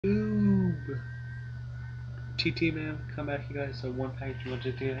theTTMman, come back you guys. So one package you want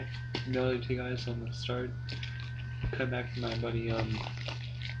to do know to you guys on the start. Come back to my buddy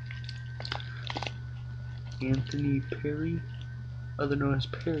Anthony Perry, other known as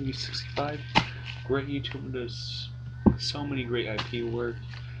pierra65. Great YouTuber, does so many great IP work.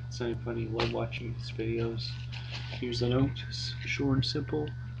 It's not even funny, love watching his videos. Here's the note, short and simple.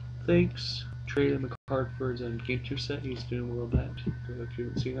 Thanks. Traded him a card for his Gator set. He's doing well with that. If you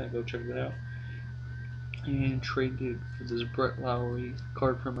haven't seen that, go check that out. And traded for this Brett Lowry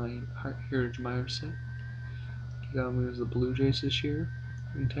card for my Heritage Meyer set. He got me as the Blue Jays this year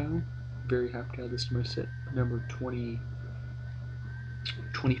in town. Very happy to have this in my set. Number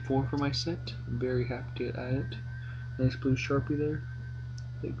 24 for my set. Very happy to add it. Nice blue Sharpie there.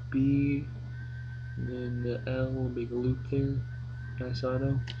 Big B. And then the L, big loop there. Nice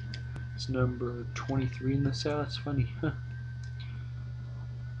auto. It's number 23 in the set. That's funny, huh?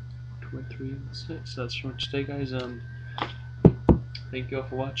 23 in the set. So that's for today, guys. Thank you all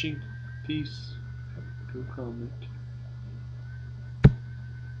for watching. Peace. Go comment.